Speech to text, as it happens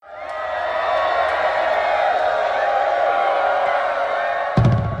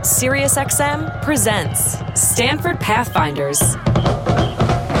SiriusXM presents Stanford Pathfinders.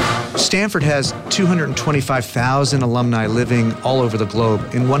 Stanford has 225,000 alumni living all over the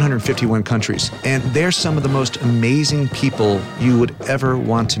globe in 151 countries, and they're some of the most amazing people you would ever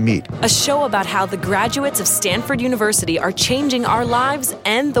want to meet. A show about how the graduates of Stanford University are changing our lives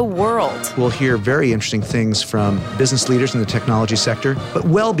and the world. We'll hear very interesting things from business leaders in the technology sector, but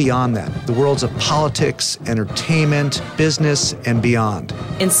well beyond that, the worlds of politics, entertainment, business, and beyond.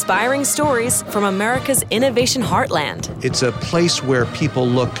 Inspiring stories from America's innovation heartland. It's a place where people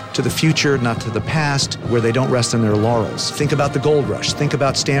look to the future, not to the past, where they don't rest on their laurels. Think about the gold rush. Think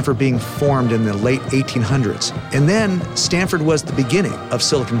about Stanford being formed in the late 1800s. And then Stanford was the beginning of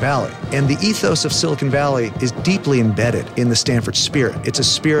Silicon Valley. And the ethos of Silicon Valley is deeply embedded in the Stanford spirit. It's a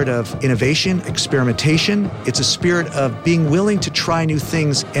spirit of innovation, experimentation. It's a spirit of being willing to try new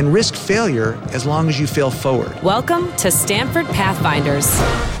things and risk failure as long as you fail forward. Welcome to Stanford Pathfinders.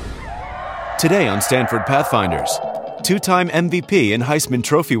 Today on Stanford Pathfinders, two-time MVP and Heisman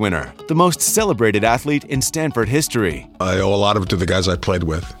Trophy winner, the most celebrated athlete in Stanford history. I owe a lot of it to the guys I played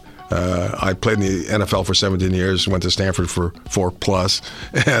with. I played in the NFL for 17 years, went to Stanford for 4+,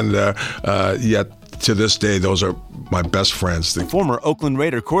 and yet to this day, those are my best friends. Former Oakland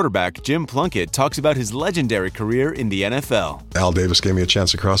Raider quarterback Jim Plunkett talks about his legendary career in the NFL. Al Davis gave me a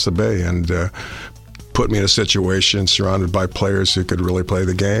chance across the bay and put me in a situation surrounded by players who could really play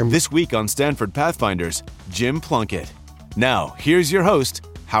the game. This week on Stanford Pathfinders, Jim Plunkett. Now, here's your host,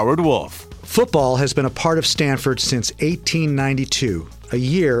 Howard Wolf. Football has been a part of Stanford since 1892, a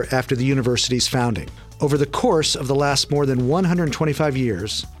year after the university's founding. Over the course of the last more than 125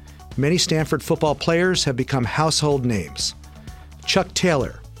 years, many Stanford football players have become household names. Chuck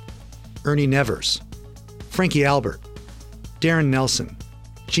Taylor, Ernie Nevers, Frankie Albert, Darren Nelson,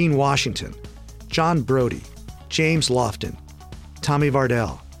 Gene Washington, John Brody, James Lofton, Tommy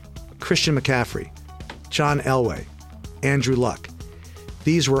Vardell, Christian McCaffrey, John Elway, Andrew Luck.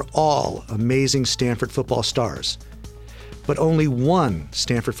 These were all amazing Stanford football stars. But only one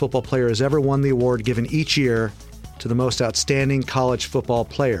Stanford football player has ever won the award given each year to the most outstanding college football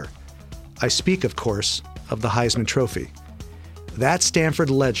player. I speak, of course, of the Heisman Trophy. That Stanford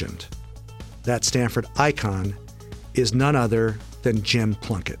legend, that Stanford icon, is none other than Jim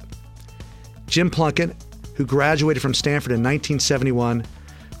Plunkett. Jim Plunkett, who graduated from Stanford in 1971,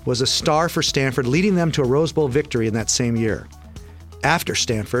 was a star for Stanford, leading them to a Rose Bowl victory in that same year. After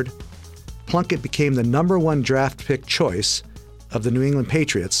Stanford, Plunkett became the number one draft pick choice of the New England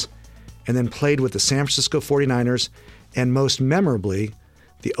Patriots and then played with the San Francisco 49ers and most memorably,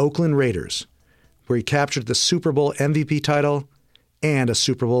 the Oakland Raiders, where he captured the Super Bowl MVP title and a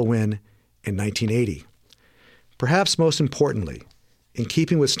Super Bowl win in 1980. Perhaps most importantly, in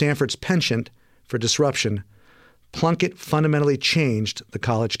keeping with Stanford's penchant for disruption, Plunkett fundamentally changed the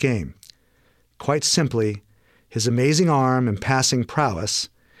college game. Quite simply, his amazing arm and passing prowess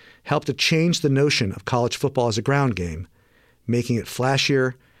helped to change the notion of college football as a ground game, making it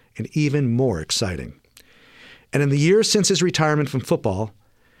flashier and even more exciting. And in the years since his retirement from football,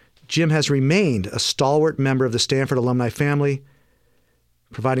 Jim has remained a stalwart member of the Stanford alumni family,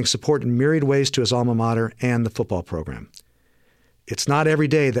 providing support in myriad ways to his alma mater and the football program. It's not every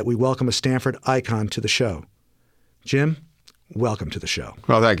day that we welcome a Stanford icon to the show. Jim, welcome to the show.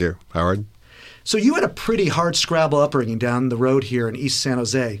 Well, thank you, Howard. So you had a pretty hard scrabble upbringing down the road here in East San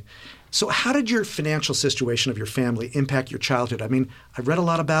Jose. So how did your financial situation of your family impact your childhood? I mean, I read a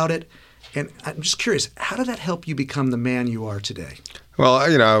lot about it, and I'm just curious, how did that help you become the man you are today?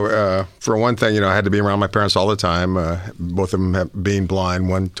 Well, for one thing, I had to be around my parents all the time, both of them being blind,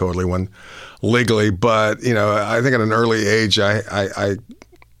 one totally, one legally. But, I think at an early age, I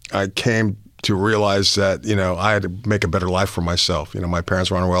came to realize that, I had to make a better life for myself. My parents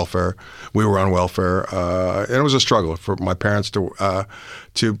were on welfare. We were on welfare. And it was a struggle for my parents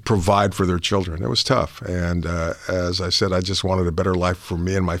to provide for their children. It was tough. And as I said, I just wanted a better life for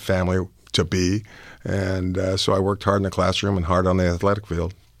me and my family to be. And so I worked hard in the classroom and hard on the athletic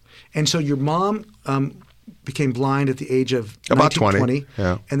field. And so your mom became blind at the age of about 20.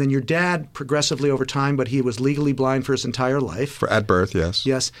 Yeah. And then your dad progressively over time, but he was legally blind for his entire life. At birth, yes.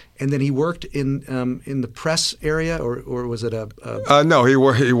 Yes. And then he worked in the press area, or was it No,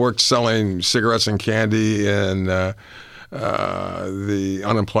 he worked selling cigarettes and candy in the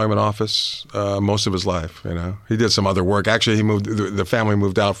unemployment office most of his life. He did some other work. Actually, the family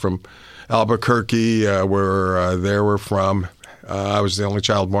moved out from Albuquerque, where they were from. I was the only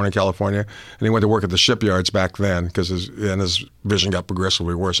child born in California, and he went to work at the shipyards back then because his vision got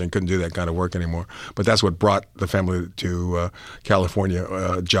progressively worse and he couldn't do that kind of work anymore. But that's what brought the family to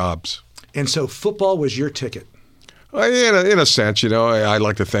California, jobs. And so football was your ticket? Well, in a sense, I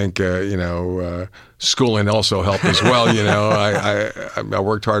like to think, schooling also helped as well. I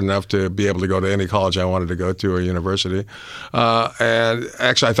worked hard enough to be able to go to any college I wanted to go to or university. And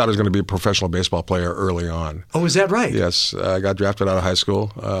actually, I thought I was going to be a professional baseball player early on. Oh, is that right? Yes. I got drafted out of high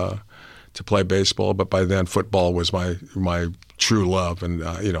school to play baseball, but by then football was my true love, and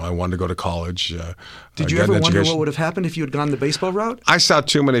I wanted to go to college. Did you ever wonder what would have happened if you had gone the baseball route? I saw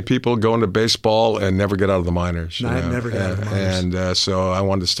too many people go into baseball and never get out of the minors. No, I never got out of the minors. And so I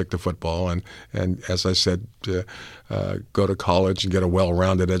wanted to stick to football, and as I said, go to college and get a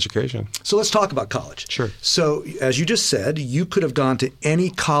well-rounded education. So let's talk about college. Sure. So as you just said, you could have gone to any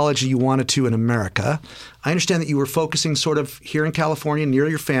college you wanted to in America. I understand that you were focusing sort of here in California near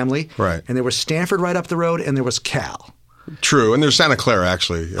your family. Right. And there was Stanford right up the road, and there was Cal. True, and there's Santa Clara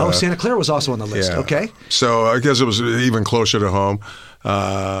actually. Santa Clara was also on the list. Yeah. Okay. So I guess it was even closer to home.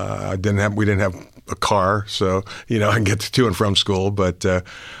 We didn't have a car, so I can get to and from school. But I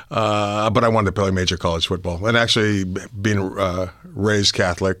wanted to play major college football, and actually being raised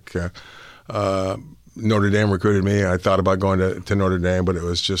Catholic, Notre Dame recruited me. I thought about going to Notre Dame, but it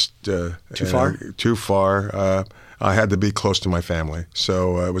was just too far. Too far. I had to be close to my family,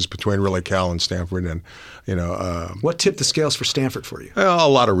 so it was between really Cal and Stanford, and what tipped the scales for Stanford for you? A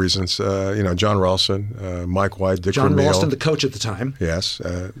lot of reasons. John Ralston, Mike White, Dick John Vermeil. Ralston, the coach at the time. Yes,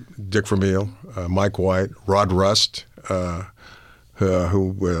 Dick Vermeil, Mike White, Rod Rust,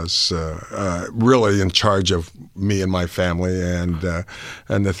 who was really in charge of me and my family, and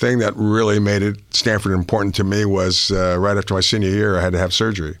the thing that really made Stanford important to me was right after my senior year, I had to have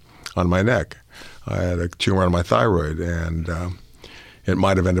surgery on my neck. I had a tumor on my thyroid, and it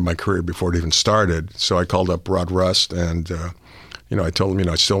might have ended my career before it even started. So I called up Rod Rust, and I told him,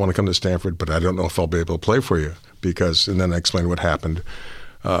 I still want to come to Stanford, but I don't know if I'll be able to play for you and then I explained what happened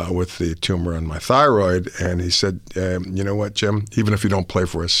with the tumor on my thyroid, and he said, you know what, Jim, even if you don't play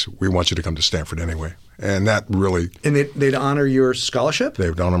for us, we want you to come to Stanford anyway. And that really... And they'd honor your scholarship? They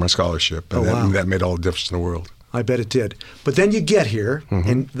would honor my scholarship, and that made all the difference in the world. I bet it did. But then you get here,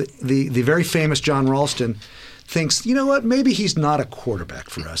 and the very famous John Ralston thinks, you know what, maybe he's not a quarterback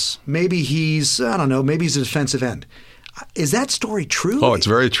for us. Maybe he's, I don't know, maybe he's a defensive end. Is that story true? Oh, it's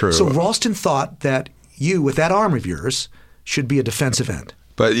very true. So Ralston thought that you, with that arm of yours, should be a defensive end.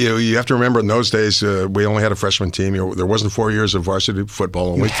 But you have to remember, in those days, we only had a freshman team. There wasn't 4 years of varsity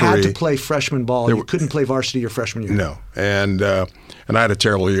football, only 3. You had to play freshman ball. You couldn't play varsity your freshman year. No, and I had a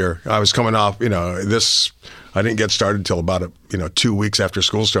terrible year. I was coming off, I didn't get started until about 2 weeks after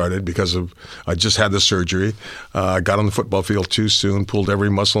school started because I just had the surgery. I got on the football field too soon, pulled every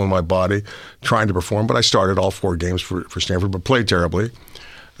muscle in my body, trying to perform. But I started all 4 games for Stanford, but played terribly.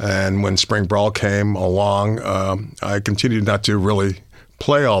 And when spring brawl came along, I continued not to really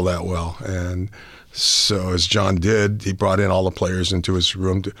play all that well. And so as John did, he brought in all the players into his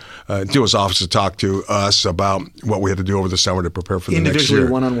room, to his office to talk to us about what we had to do over the summer to prepare for the next year.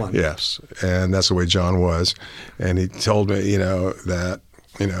 Individually, one-on-one. Yes, and that's the way John was. And he told me, that,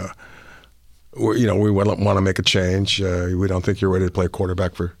 we want to make a change. We don't think you're ready to play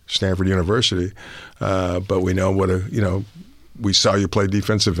quarterback for Stanford University, but we know we saw you play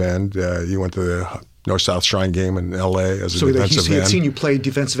defensive end. You went to the North-South Shrine game in L.A. as a defensive end. So he had seen you play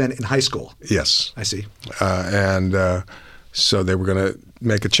defensive end in high school? Yes. I see. So they were going to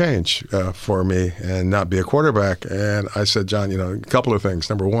make a change for me and not be a quarterback. And I said, John, a couple of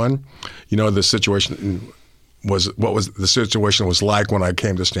things. Number one, the situation the situation was like when I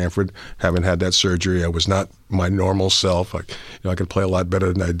came to Stanford, having had that surgery. I was not my normal self. I could play a lot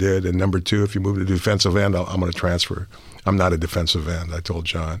better than I did. And number two, if you move to defensive end, I'm going to transfer. I'm not a defensive end, I told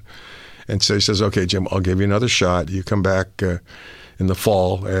John. And so he says, okay, Jim, I'll give you another shot. You come back in the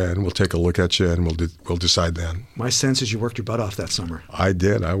fall, and we'll take a look at you, and we'll decide then. My sense is you worked your butt off that summer. I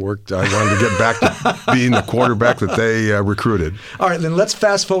did. I wanted to get back to being the quarterback that they recruited. All right, then let's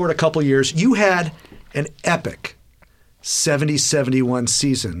fast forward a couple years. You had an epic 70-71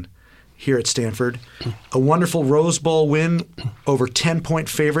 season here at Stanford, a wonderful Rose Bowl win over 10-point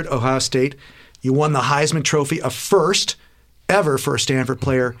favorite Ohio State. You won the Heisman Trophy, a first ever for a Stanford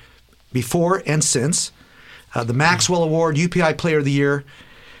player before and since. The Maxwell Award, UPI Player of the Year.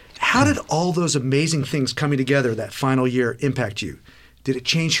 How did all those amazing things coming together that final year impact you? Did it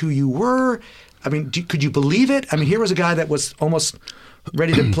change who you were? I mean, could you believe it? I mean, here was a guy that was almost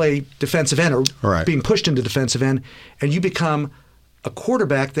ready to play defensive end or being pushed into defensive end, and you become a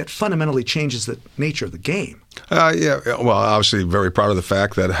quarterback that fundamentally changes the nature of the game. Yeah, well, obviously very proud of the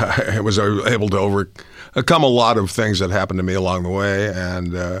fact that I was able to overcome a lot of things that happened to me along the way,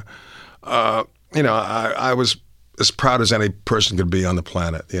 and I was as proud as any person could be on the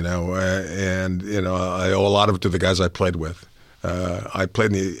planet, and I owe a lot of it to the guys I played with. I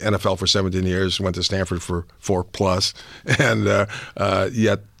played in the NFL for 17 years, went to Stanford for 4+, and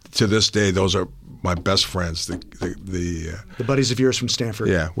yet to this day, those are my best friends. The buddies of yours from Stanford.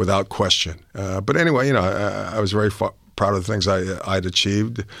 Yeah, without question. But anyway, I was very proud of the things I'd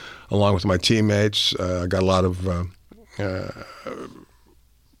achieved, along with my teammates. I got a lot of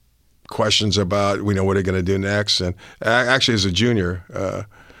questions about, what are you going to do next? And actually, as a junior,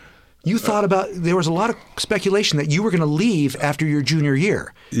 you thought about, there was a lot of speculation that you were going to leave after your junior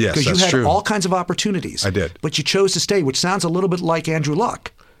year. Yes, that's true. Because you had all kinds of opportunities. I did. But you chose to stay, which sounds a little bit like Andrew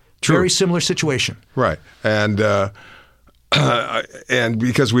Luck. True. Very similar situation. Right. And and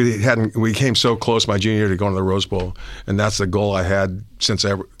because we came so close my junior year to going to the Rose Bowl, and that's the goal I had since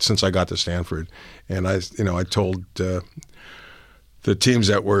I got to Stanford. And I told the teams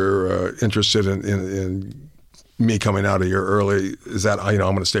that were interested in me coming out a year early is that I'm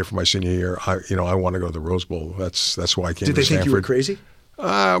going to stay for my senior year. I want to go to the Rose Bowl. That's why I came to Stanford. Did they think you were crazy?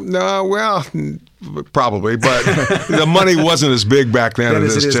 No, well, probably, but the money wasn't as big back then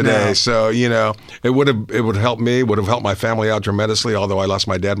as it is today. Now. So it would help me, would have helped my family out tremendously. Although I lost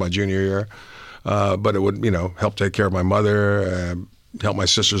my dad my junior year, but it would help take care of my mother, help my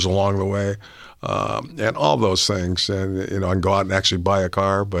sisters along the way, and all those things. And and go out and actually buy a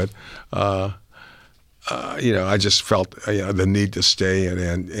car, but. I just felt the need to stay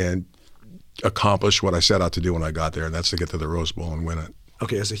and accomplish what I set out to do when I got there, and that's to get to the Rose Bowl and win it.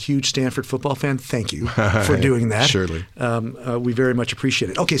 Okay, as a huge Stanford football fan, thank you for doing that. Surely. We very much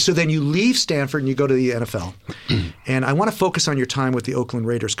appreciate it. Okay, so then you leave Stanford and you go to the NFL. And I want to focus on your time with the Oakland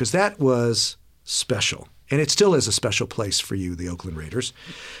Raiders because that was special. And it still is a special place for you, the Oakland Raiders.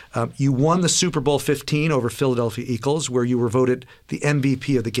 You won the Super Bowl 15 over Philadelphia Eagles, where you were voted the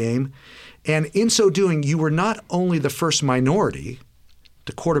MVP of the game. And in so doing, you were not only the first minority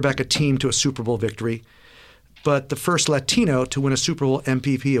to quarterback a team to a Super Bowl victory, but the first Latino to win a Super Bowl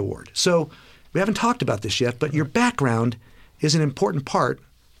MVP award. So we haven't talked about this yet, but your background is an important part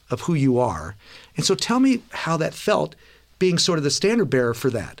of who you are. And so tell me how that felt being sort of the standard bearer for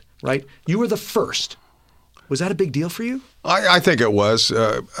that, right? You were the first. Was that a big deal for you? I think it was.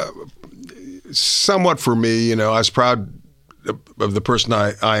 Somewhat for me, I was proud of the person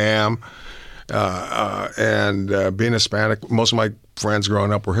I am. And being Hispanic, most of my friends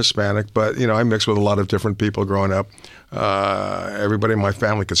growing up were Hispanic, but I mixed with a lot of different people growing up. Everybody in my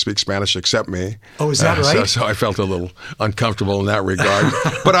family could speak Spanish except me. Oh, is that right? So I felt a little uncomfortable in that regard.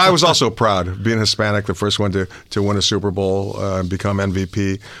 But I was also proud of being Hispanic, the first one to win a Super Bowl, and become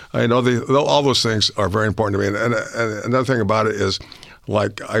MVP. All those things are very important to me. And another thing about it is,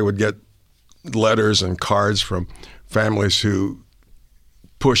 like, I would get letters and cards from families who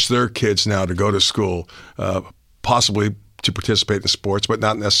push their kids now to go to school, possibly to participate in sports, but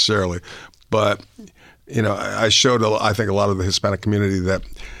not necessarily. But, I showed, I think, a lot of the Hispanic community that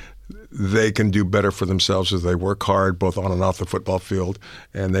they can do better for themselves as they work hard, both on and off the football field,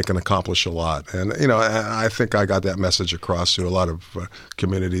 and they can accomplish a lot. And, I think I got that message across to a lot of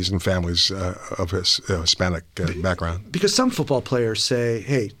communities and families of Hispanic background. Because some football players say,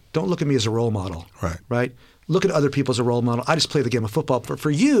 hey, don't look at me as a role model. Right? Look at other people as a role model. I just play the game of football. But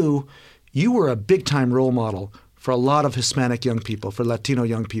for you, you were a big-time role model for a lot of Hispanic young people, for Latino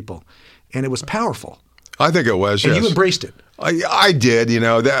young people. And it was powerful. I think it was, and yes. You embraced it. I did,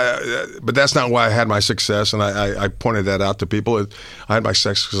 but that's not why I had my success, and I pointed that out to people. I had my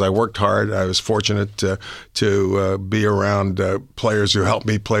success because I worked hard. I was fortunate to be around players who helped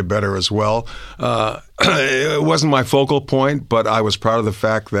me play better as well. It wasn't my focal point, but I was proud of the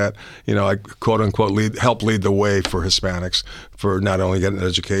fact that I quote unquote helped lead the way for Hispanics for not only getting an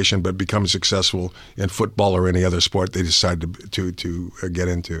education but becoming successful in football or any other sport they decided to get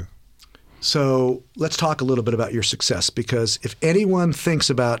into. So let's talk a little bit about your success, because if anyone thinks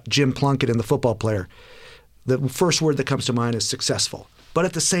about Jim Plunkett and the football player, the first word that comes to mind is successful. But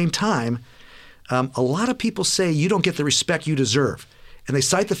at the same time, a lot of people say you don't get the respect you deserve. And they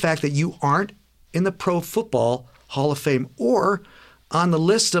cite the fact that you aren't in the Pro Football Hall of Fame or on the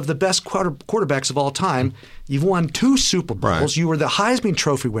list of the best quarterbacks of all time. You've won 2 Super Bowls. Right. You were the Heisman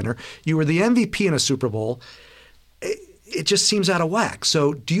Trophy winner. You were the MVP in a Super Bowl. It just seems out of whack.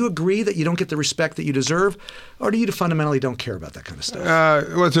 So do you agree that you don't get the respect that you deserve, or do you fundamentally don't care about that kind of stuff?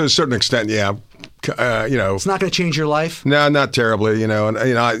 Well, to a certain extent, yeah. It's not going to change your life? No, not terribly. And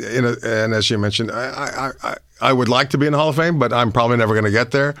as you mentioned, I would like to be in the Hall of Fame, but I'm probably never going to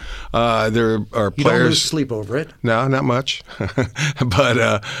get there. There are players. You don't lose sleep over it? No, not much.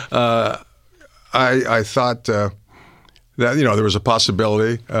 But I thought that there was a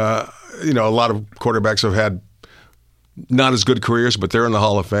possibility. A lot of quarterbacks have had not as good careers, but they're in the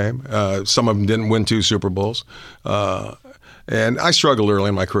Hall of Fame. Some of them didn't win 2 Super Bowls. And I struggled early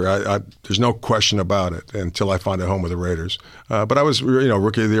in my career. There's no question about it until I found a home with the Raiders. But I was,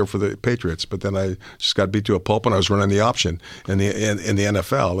 rookie of the year for the Patriots. But then I just got beat to a pulp when I was running the option in the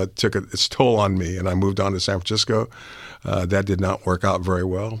NFL. It took its toll on me, and I moved on to San Francisco. That did not work out very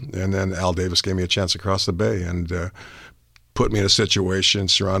well. And then Al Davis gave me a chance across the bay and put me in a situation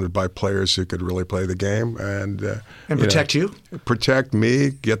surrounded by players who could really play the game and protect you? Protect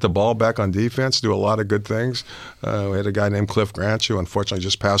me, get the ball back on defense, do a lot of good things. We had a guy named Cliff Granch who unfortunately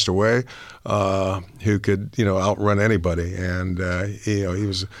just passed away, who could outrun anybody, and he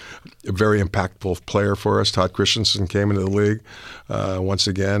was a very impactful player for us. Todd Christensen came into the league once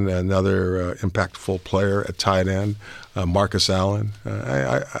again, another impactful player at tight end. Marcus Allen.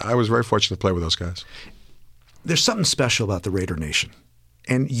 I was very fortunate to play with those guys. There's something special about the Raider Nation,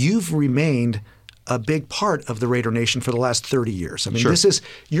 and you've remained a big part of the Raider Nation for the last 30 years. I mean, Sure.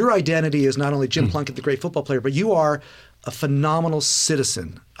 Your identity is not only Jim Plunkett, the great football player, but you are a phenomenal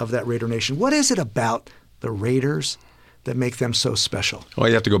citizen of that Raider Nation. What is it about the Raiders that make them so special? Well,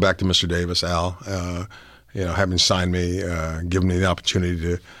 you have to go back to Mr. Davis, Al. Having signed me, given me the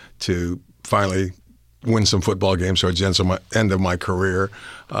opportunity to finally win some football games towards the end of my career,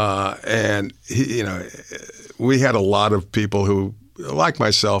 and we had a lot of people who, like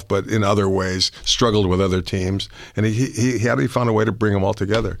myself, but in other ways, struggled with other teams, and he found a way to bring them all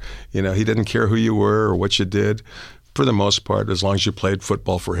together. He didn't care who you were or what you did, for the most part, as long as you played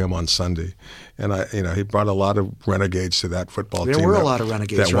football for him on Sunday. And he brought a lot of renegades to that football team. There were a lot of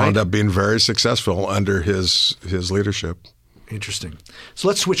renegades, that wound up being very successful under his leadership. Interesting. So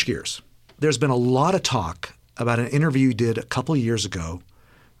let's switch gears. There's been a lot of talk about an interview you did a couple of years ago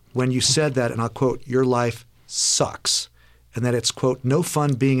when you said that, and I'll quote, "Your life sucks," and that it's, quote, "no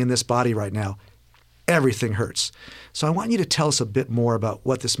fun being in this body right now. Everything hurts." So I want you to tell us a bit more about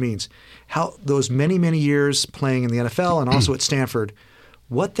what this means, how those many, many years playing in the NFL and also at Stanford,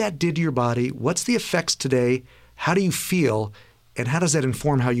 what that did to your body, what's the effects today, how do you feel, and how does that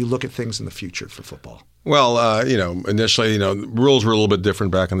inform how you look at things in the future for football? Well, initially, rules were a little bit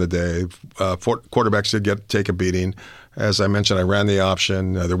different back in the day. Quarterbacks did take a beating. As I mentioned, I ran the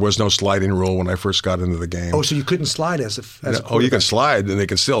option. There was no sliding rule when I first got into the game. Oh, so you couldn't slide as a quarterback? Oh, you can slide, and they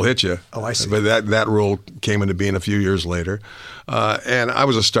can still hit you. Oh, I see. But that rule came into being a few years later. And I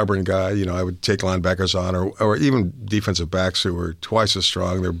was a stubborn guy. I would take linebackers on, or even defensive backs who were twice as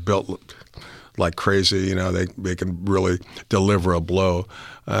strong. They're built like crazy. They can really deliver a blow.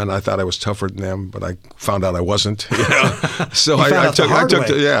 And I thought I was tougher than them, but I found out I wasn't. So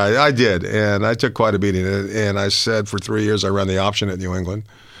I did, and I took quite a beating. And I said for 3 years I ran the option at New England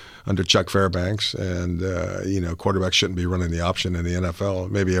under Chuck Fairbanks, and quarterbacks shouldn't be running the option in the NFL.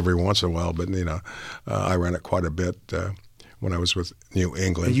 Maybe every once in a while, but I ran it quite a bit when I was with New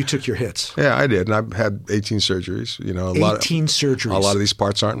England. And you took your hits. Yeah, I did, and I've had 18 surgeries. 18 surgeries. A lot of these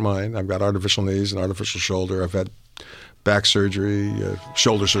parts aren't mine. I've got artificial knees and artificial shoulder. I've had back surgery,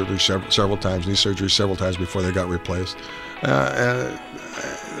 shoulder surgery several times, knee surgery several times before they got replaced. And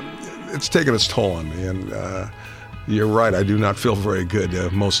it's taken its toll on me. And you're right, I do not feel very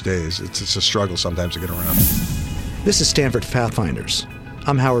good most days. It's a struggle sometimes to get around. This is Stanford Pathfinders.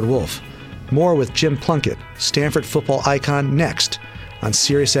 I'm Howard Wolf. More with Jim Plunkett, Stanford football icon, next on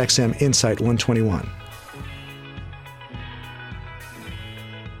SiriusXM Insight 121.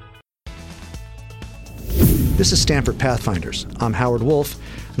 This is Stanford Pathfinders. I'm Howard Wolf,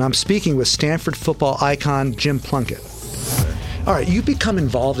 and I'm speaking with Stanford football icon Jim Plunkett. All right, you become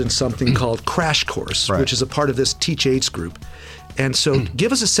involved in something called Crash Course, right, which is a part of this Teach AIDS group. And so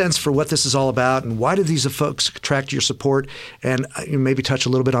give us a sense for what this is all about and why do these folks attract your support, and maybe touch a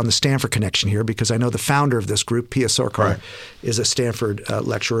little bit on the Stanford connection here, because I know the founder of this group, Pia Sorkar, right, is a Stanford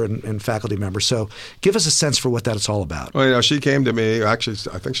lecturer and faculty member. So give us a sense for what that's all about. Well, she came to me. Actually,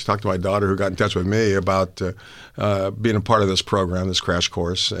 I think she talked to my daughter, who got in touch with me about being a part of this program, this Crash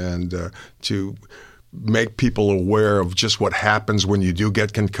Course, and to make people aware of just what happens when you do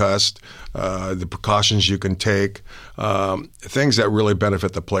get concussed, the precautions you can take, things that really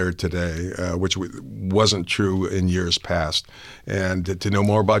benefit the player today, which wasn't true in years past. And to know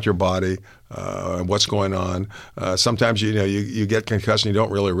more about your body, what's going on. Sometimes you get concussed and you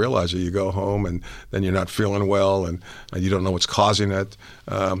don't really realize it. You go home and then you're not feeling well, and you don't know what's causing it.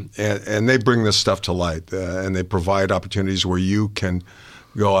 And they bring this stuff to light, and they provide opportunities where you can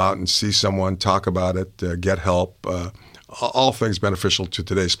go out and see someone, talk about it, get help, all things beneficial to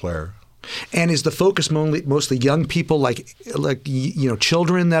today's player. And is the focus mostly young people, like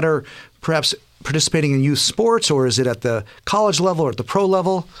children that are perhaps participating in youth sports, or is it at the college level or at the pro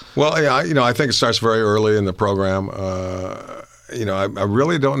level? Well, yeah, I think it starts very early in the program. I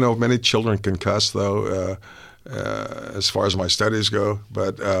really don't know if many children concuss, though, as far as my studies go.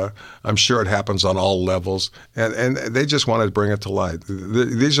 But I'm sure it happens on all levels, and they just want to bring it to light.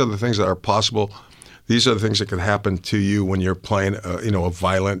 These are the things that are possible. These are the things that can happen to you when you're playing, a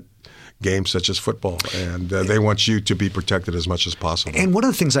violent game such as football, and they want you to be protected as much as possible. And one of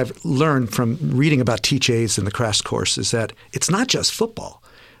the things I've learned from reading about Teach Aids in the crash course is that it's not just football.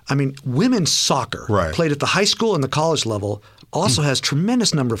 I mean, women's soccer, played at the high school and the college level, also has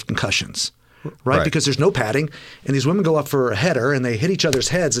tremendous number of concussions, right? Because there's no padding, and these women go up for a header, and they hit each other's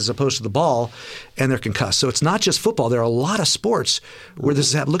heads as opposed to the ball, and they're concussed. So it's not just football. There are a lot of sports where this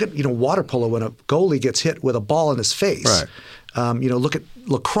is happening. Look at water polo when a goalie gets hit with a ball in his face. Right. Look at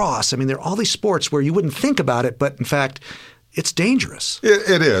lacrosse. I mean, there are all these sports where you wouldn't think about it, but in fact, it's dangerous.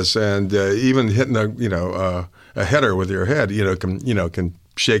 It is, and even hitting a header with your head, can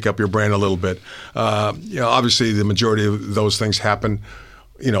shake up your brain a little bit. Obviously, the majority of those things happen,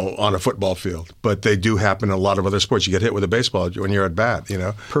 on a football field, but they do happen in a lot of other sports. You get hit with a baseball when you're at bat,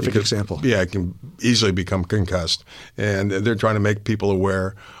 Perfect example. Yeah, it can easily become concussed. And they're trying to make people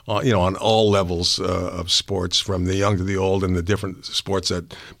aware, on all levels of sports, from the young to the old, and the different sports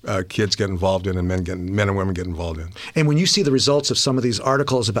that kids get involved in and men and women get involved in. And when you see the results of some of these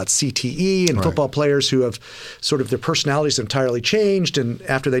articles about CTE and football players who have sort of their personalities entirely changed, and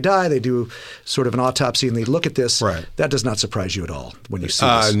after they die, they do sort of an autopsy and they look at this, that does not surprise you at all when you see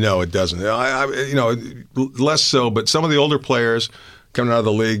this. No, it doesn't. Less so, but some of the older players coming out of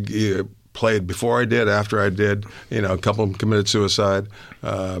the league played before I did, after I did. A couple of them committed suicide.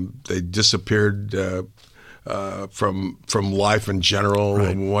 They disappeared from life in general.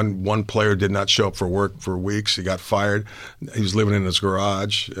 Right. One player did not show up for work for weeks. He got fired. He was living in his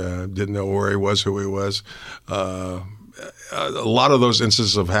garage. Didn't know where he was, who he was. A lot of those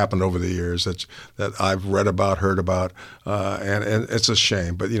instances have happened over the years that I've read about, heard about, and it's a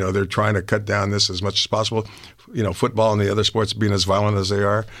shame. But they're trying to cut down this as much as possible. Football and the other sports being as violent as they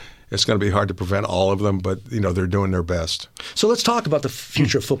are, it's going to be hard to prevent all of them. But they're doing their best. So let's talk about the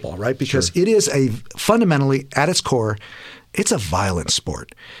future of football, right? Because it is fundamentally at its core, it's a violent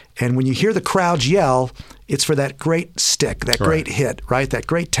sport. And when you hear the crowds yell, it's for that great stick, that great hit, right? That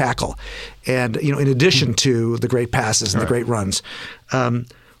great tackle. And, in addition to the great passes and the great runs.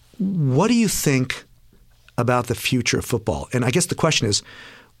 What do you think about the future of football? And I guess the question is,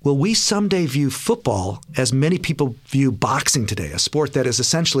 will we someday view football as many people view boxing today, a sport that is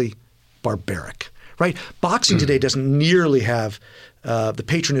essentially barbaric, right? Boxing today doesn't nearly have the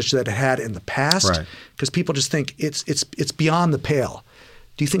patronage that it had in the past, because people just think it's beyond the pale.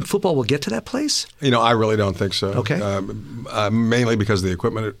 Do you think football will get to that place? I really don't think so. Okay. Mainly because of the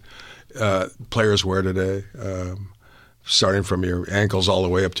equipment players wear today, starting from your ankles all the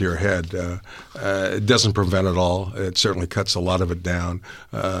way up to your head. It doesn't prevent it all. It certainly cuts a lot of it down.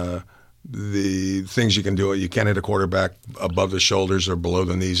 The things you can do, you can't hit a quarterback above the shoulders or below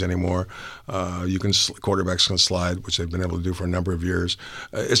the knees anymore. Quarterbacks can slide, which they've been able to do for a number of years.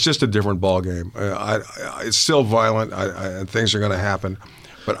 It's just a different ball game. It's still violent. Things are going to happen,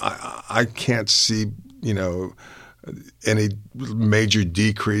 but I can't see any major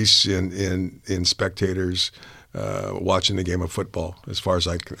decrease in spectators watching the game of football, as far as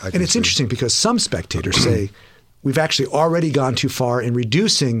I can see. And it's interesting because some spectators say we've actually already gone too far in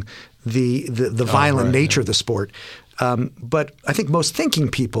reducing the violent nature of the sport. But I think most thinking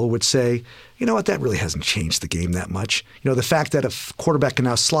people would say, you know what, that really hasn't changed the game that much. The fact that a quarterback can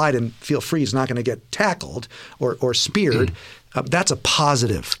now slide and feel free, he's not going to get tackled or speared, that's a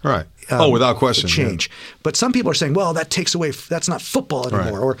positive without question change. Yeah. But some people are saying, well, that takes away, that's not football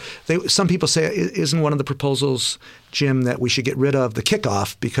anymore. Or some people say, isn't one of the proposals, Jim, that we should get rid of the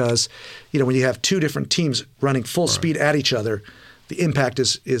kickoff because, when you have two different teams running full speed at each other, the impact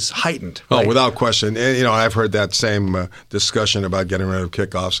is heightened. Right? Oh, without question. And, I've heard that same discussion about getting rid of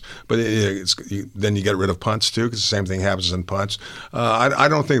kickoffs. But then you get rid of punts, too, because the same thing happens in punts. I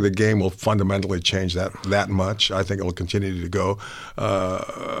don't think the game will fundamentally change that much. I think it will continue to go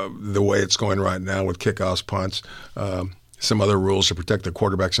the way it's going right now with kickoffs, punts, some other rules to protect the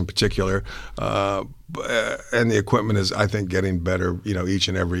quarterbacks in particular. And the equipment is, I think, getting better, each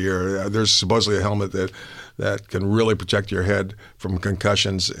and every year. There's supposedly a helmet that can really protect your head from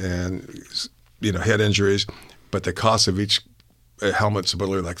concussions and, head injuries. But the cost of each helmet's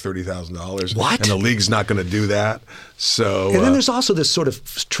supposedly like $30,000. What? And the league's not going to do that. So. And then there's also this sort of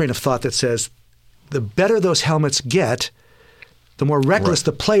train of thought that says the better those helmets get, the more reckless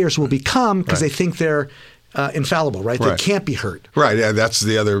the players will become because they think they're infallible, right? They can't be hurt. Right, yeah, that's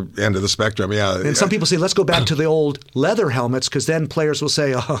the other end of the spectrum, yeah. And some people say, let's go back to the old leather helmets, because then players will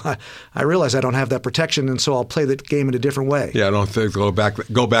say, oh, I realize I don't have that protection, and so I'll play the game in a different way. Yeah, I don't think they'll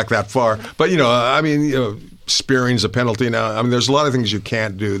go back that far. But, spearing's a penalty now. I mean, there's a lot of things you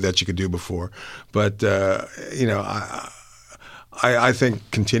can't do that you could do before. But, I think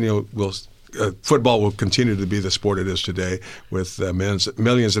football will continue to be the sport it is today, with millions and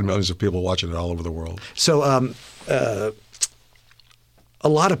millions of people watching it all over the world. So a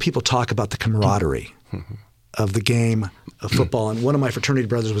lot of people talk about the camaraderie of the game of football. And one of my fraternity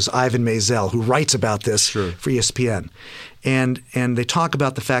brothers was Ivan Maisel, who writes about this for ESPN. And they talk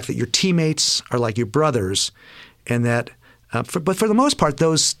about the fact that your teammates are like your brothers, and that but for the most part,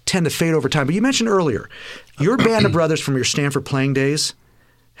 those tend to fade over time. But you mentioned earlier, your band of brothers from your Stanford playing days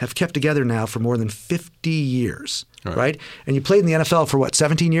have kept together now for more than 50 years, right? And you played in the NFL for,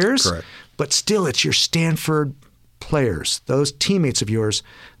 17 years? Correct. But still, it's your Stanford players, those teammates of yours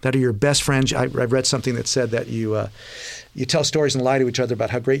that are your best friends. I read something that said that you tell stories and lie to each other about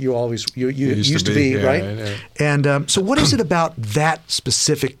how great you used to be, right? Yeah. And so what is it about that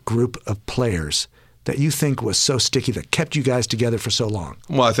specific group of players that you think was so sticky, that kept you guys together for so long?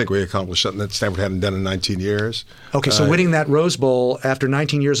 Well, I think we accomplished something that Stanford hadn't done in 19 years. Okay, so winning that Rose Bowl after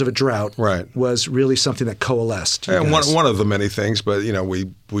 19 years of a drought was really something that coalesced. And one of the many things, but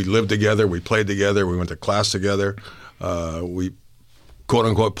we lived together, we played together, we went to class together, we quote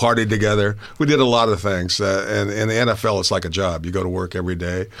unquote partied together. We did a lot of things. And in the NFL, it's like a job. You go to work every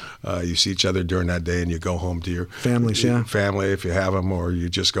day, you see each other during that day, and you go home to your families, family if you have them, or you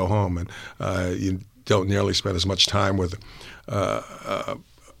just go home, and you don't nearly spend as much time with a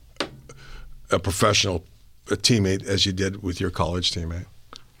professional teammate as you did with your college teammate.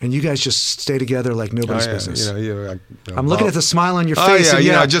 And you guys just stay together like nobody's business. I'm looking Bob, at the smile on your face.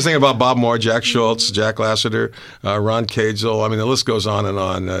 Just think about Bob Moore, Jack Schultz, Jack Lassiter, Ron Cazel. I mean, the list goes on and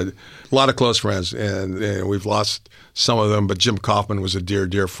on. A lot of close friends, and we've lost some of them. But Jim Kaufman was a dear,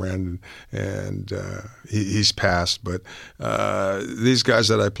 dear friend, and he's passed. But these guys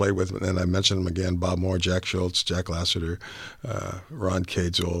that I played with, and I mentioned them again: Bob Moore, Jack Schultz, Jack Lassiter, Ron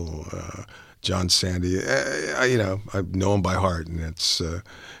Cazel, John Sandy. I know him by heart, and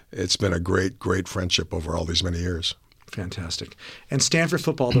it's been a great, great friendship over all these many years. Fantastic. And Stanford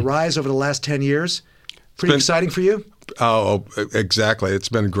football, the rise over the last 10 years, pretty exciting for you? Oh, exactly. It's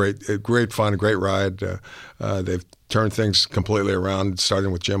been great fun, a great ride. They've turned things completely around,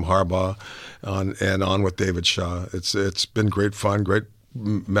 starting with Jim Harbaugh on with David Shaw. It's been great fun.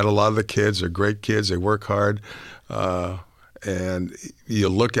 Met a lot of the kids. They're great kids. They work hard. And you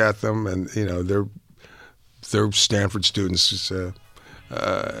look at them, and they're Stanford students,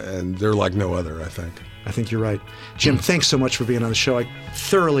 and they're like no other, I think. I think you're right. Jim, thanks so much for being on the show. I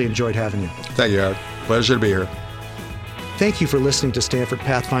thoroughly enjoyed having you. Thank you, Howard. Pleasure to be here. Thank you for listening to Stanford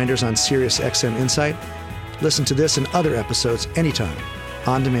Pathfinders on Sirius XM Insight. Listen to this and other episodes anytime,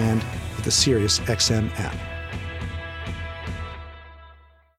 on demand with the Sirius XM app.